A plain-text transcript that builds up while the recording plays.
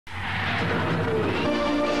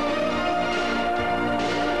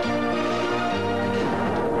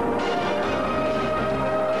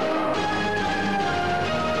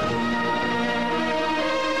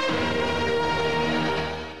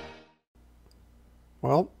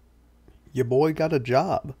Well, your boy got a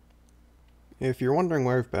job. If you're wondering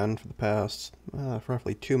where I've been for the past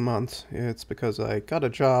roughly 2 months, it's because I got a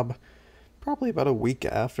job probably about a week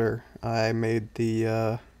after I made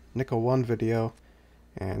the Nickel 1 video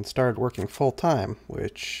and started working full-time,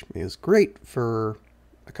 which is great for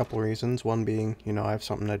a couple reasons. One being, you know, I have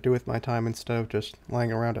something to do with my time instead of just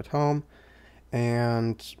laying around at home.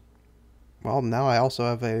 And, well, now I also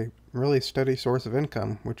have a really steady source of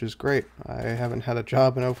income, which is great. I haven't had a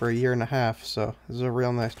job in over a year and a half, so this is a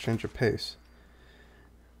real nice change of pace.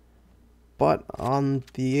 But on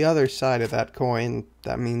the other side of that coin,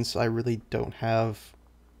 that means I really don't have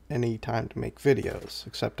any time to make videos,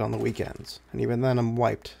 except on the weekends. And even then I'm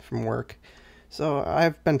wiped from work. So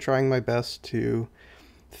I've been trying my best to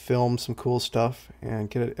film some cool stuff and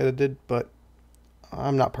get it edited, but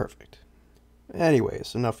I'm not perfect.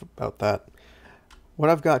 Anyways, enough about that. What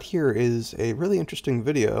I've got here is a really interesting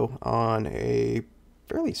video on a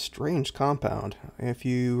fairly strange compound. If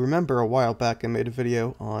you remember, a while back I made a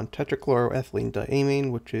video on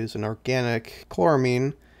Tetrabromoethylenediamine, which is an organic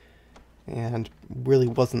chloramine, and really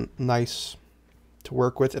wasn't nice to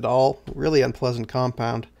work with at all. Really unpleasant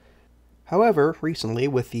compound. However, recently,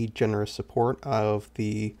 with the generous support of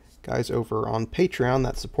the guys over on Patreon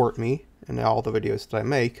that support me and all the videos that I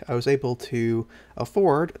make, I was able to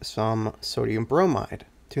afford some sodium bromide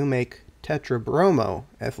to make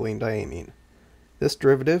tetrabromoethylenediamine. This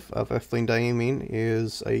derivative of ethylenediamine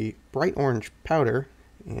is a bright orange powder,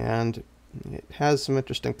 and it has some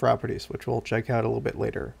interesting properties, which we'll check out a little bit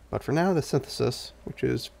later. But for now, the synthesis, which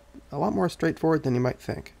is a lot more straightforward than you might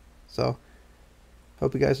think. So,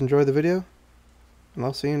 hope you guys enjoy the video, and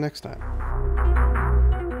I'll see you next time.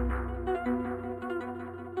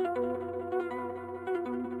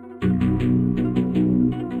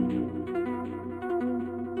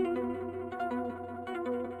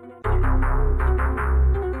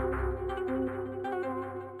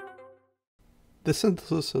 The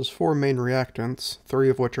synthesis has 4 main reactants, 3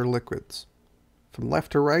 of which are liquids. From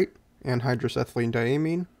left to right, anhydrous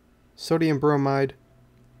ethylenediamine, sodium bromide,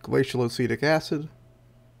 glacial acetic acid,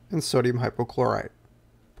 and sodium hypochlorite.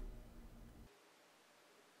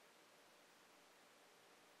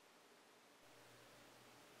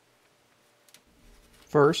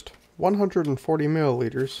 First, 140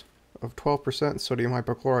 milliliters of 12% sodium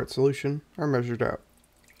hypochlorite solution are measured out.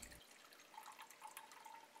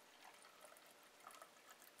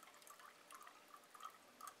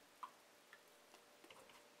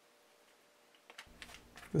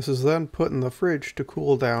 This is then put in the fridge to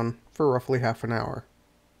cool down for roughly half an hour.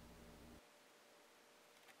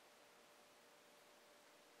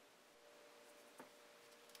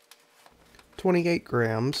 "28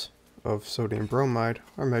 grams of sodium bromide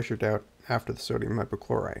are measured out after the sodium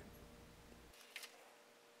hypochlorite.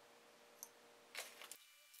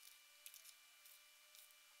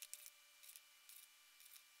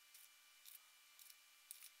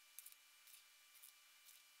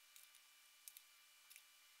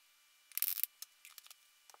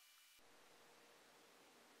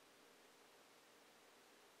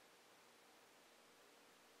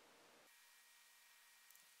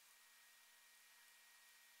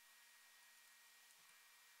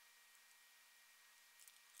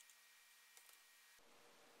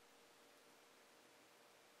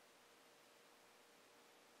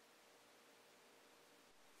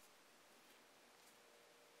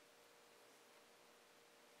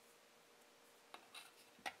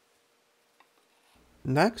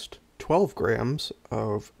 Next, 12 grams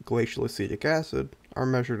of glacial acetic acid are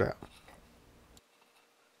measured out.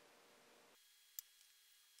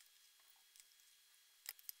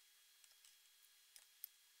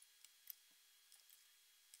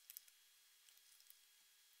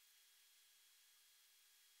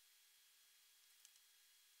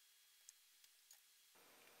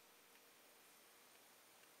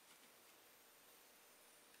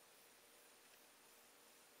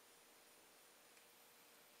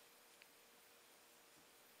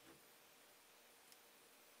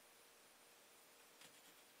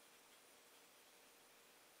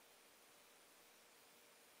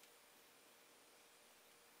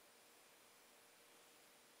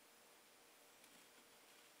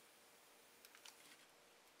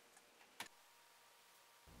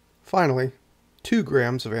 Finally, 2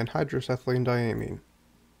 grams of anhydrous ethylenediamine.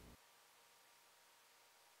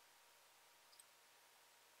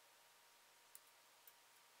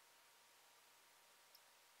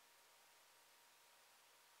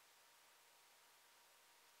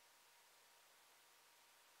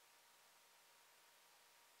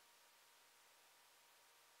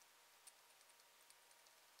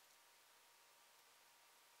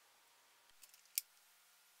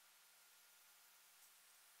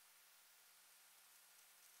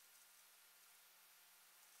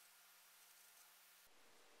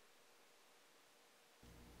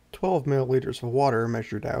 12 milliliters of water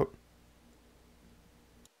measured out.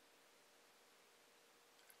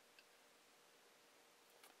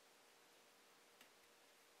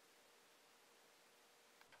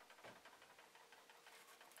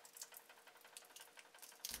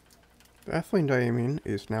 The ethylenediamine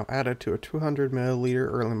is now added to a 200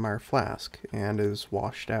 milliliter Erlenmeyer flask and is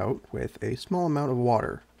washed out with a small amount of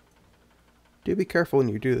water. Do be careful when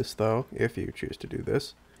you do this though, if you choose to do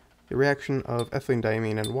this. The reaction of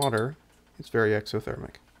ethylenediamine and water is very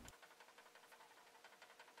exothermic.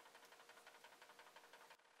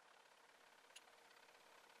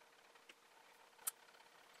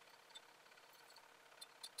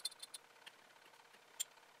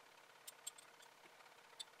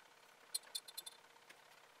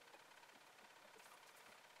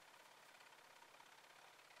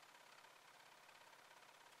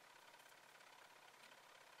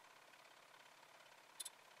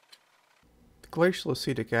 Glacial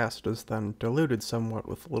acetic acid is then diluted somewhat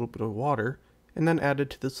with a little bit of water, and then added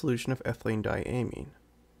to the solution of ethylenediamine.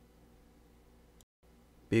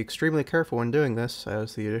 Be extremely careful when doing this,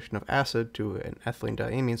 as the addition of acid to an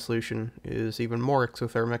ethylenediamine solution is even more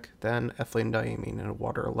exothermic than ethylenediamine in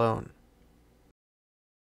water alone.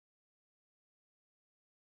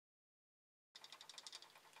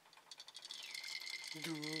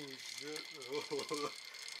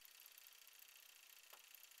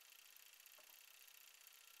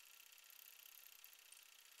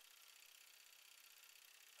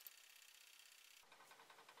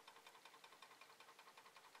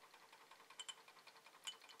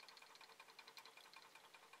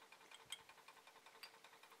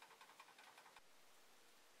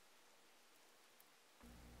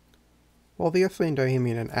 While the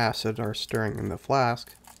ethylenediamine and acid are stirring in the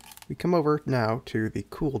flask, we come over now to the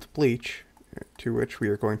cooled bleach, to which we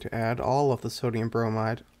are going to add all of the sodium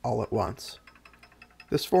bromide all at once.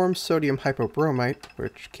 This forms sodium hypobromite,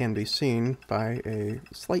 which can be seen by a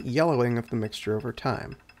slight yellowing of the mixture over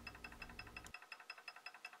time.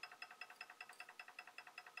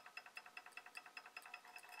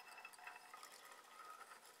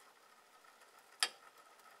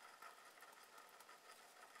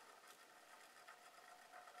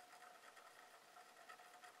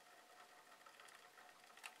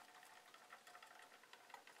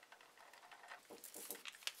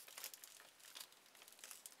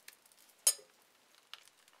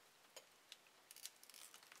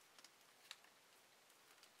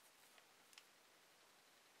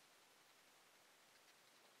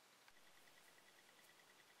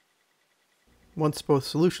 Once both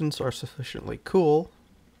solutions are sufficiently cool,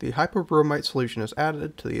 the hypobromite solution is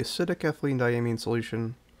added to the acidic ethylenediamine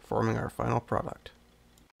solution, forming our final product.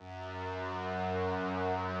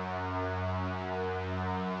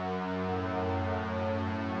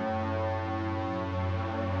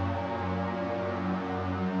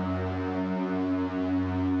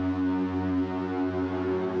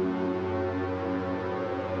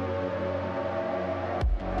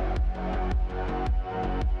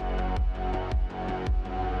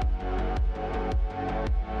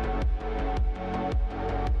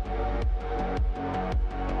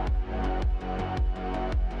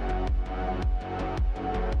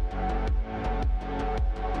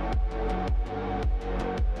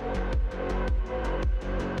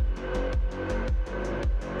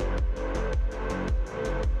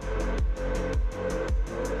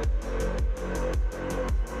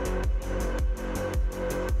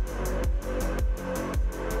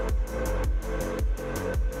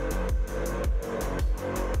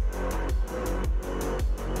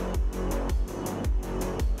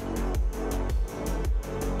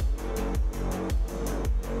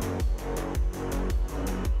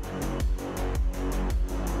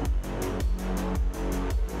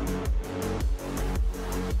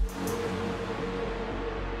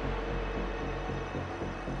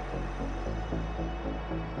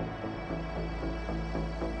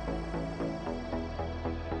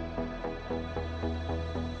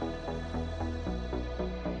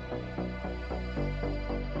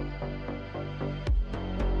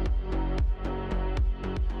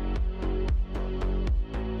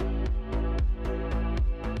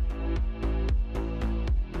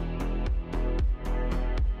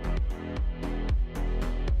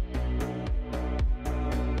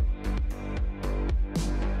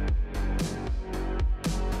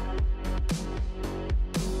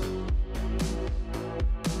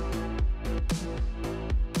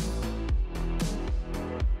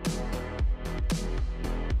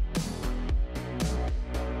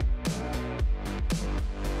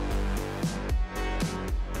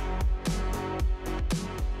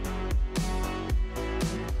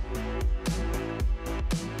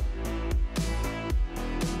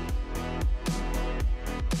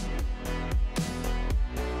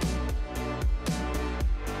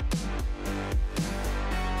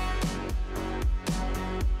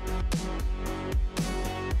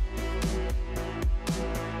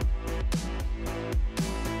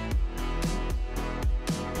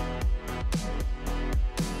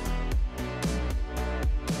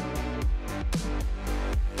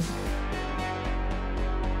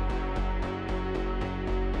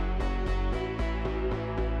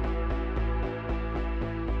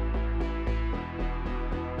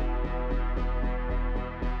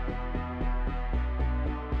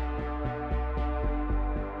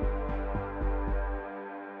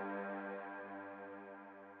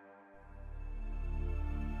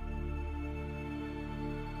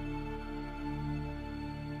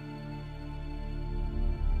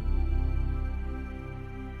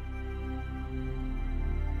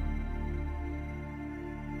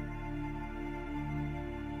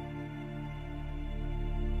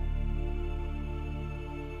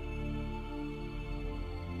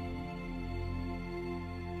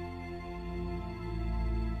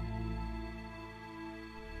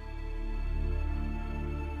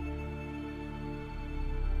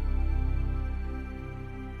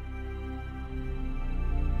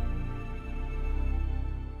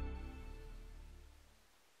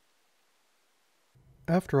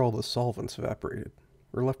 After all the solvents evaporated,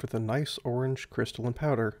 we're left with a nice orange crystalline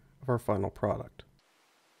powder of our final product.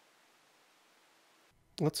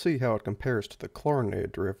 Let's see how it compares to the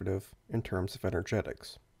chlorinated derivative in terms of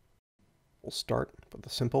energetics. We'll start with a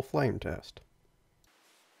simple flame test.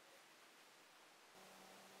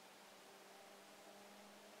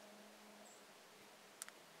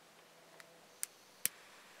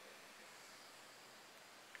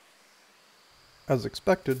 As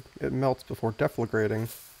expected, it melts before deflagrating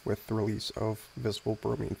with the release of visible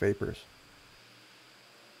bromine vapors.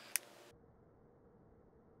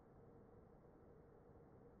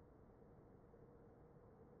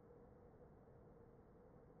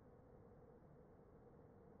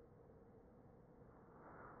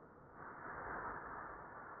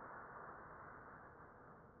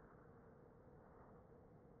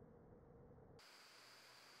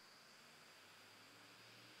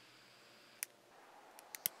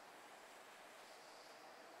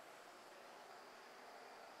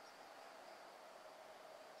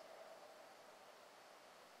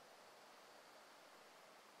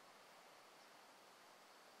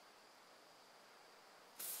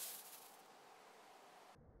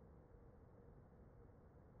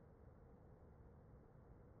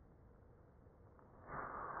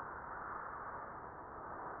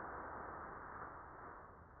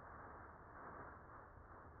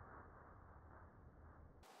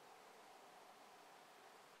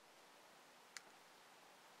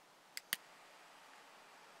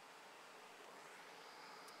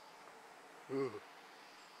 Ooh.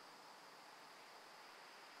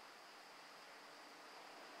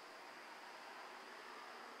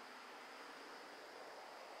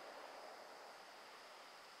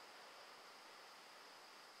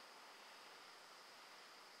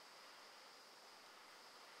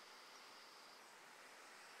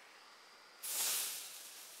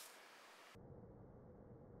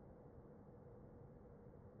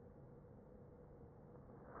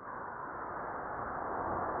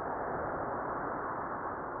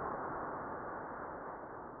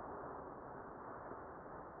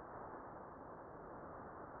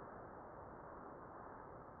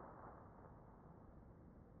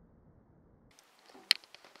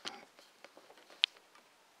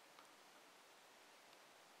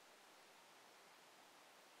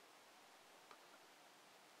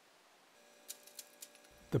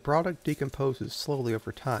 The product decomposes slowly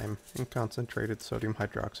over time in concentrated sodium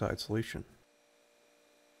hydroxide solution.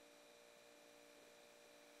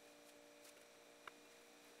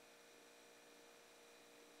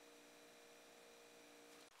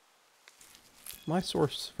 My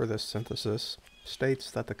source for this synthesis states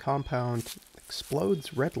that the compound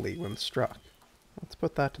explodes readily when struck. Let's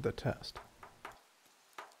put that to the test.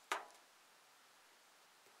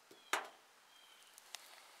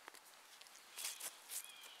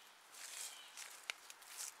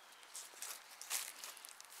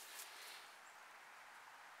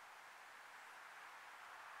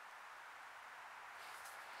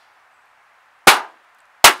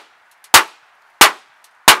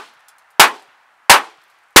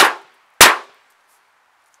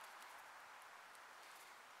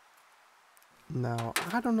 Now,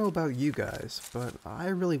 I don't know about you guys, but I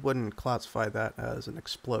really wouldn't classify that as an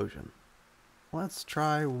explosion. Let's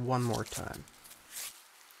try one more time.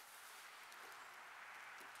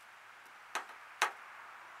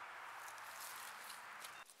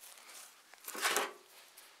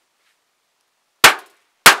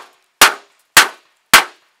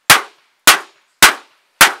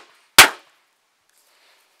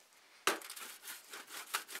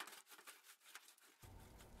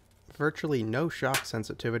 Virtually no shock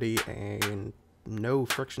sensitivity and no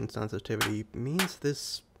friction sensitivity means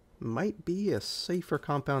this might be a safer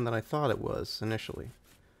compound than I thought it was initially.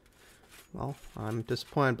 Well, I'm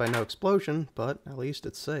disappointed by no explosion, but at least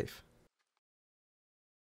it's safe.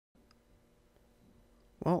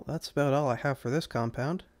 Well, that's about all I have for this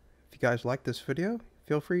compound. If you guys like this video,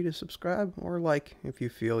 feel free to subscribe or like if you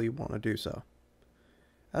feel you want to do so.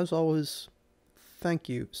 As always, thank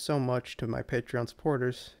you so much to my Patreon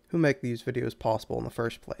supporters who make these videos possible in the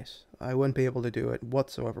first place. I wouldn't be able to do it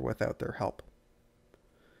whatsoever without their help.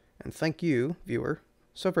 And thank you, viewer,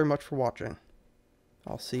 so very much for watching.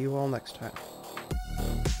 I'll see you all next time.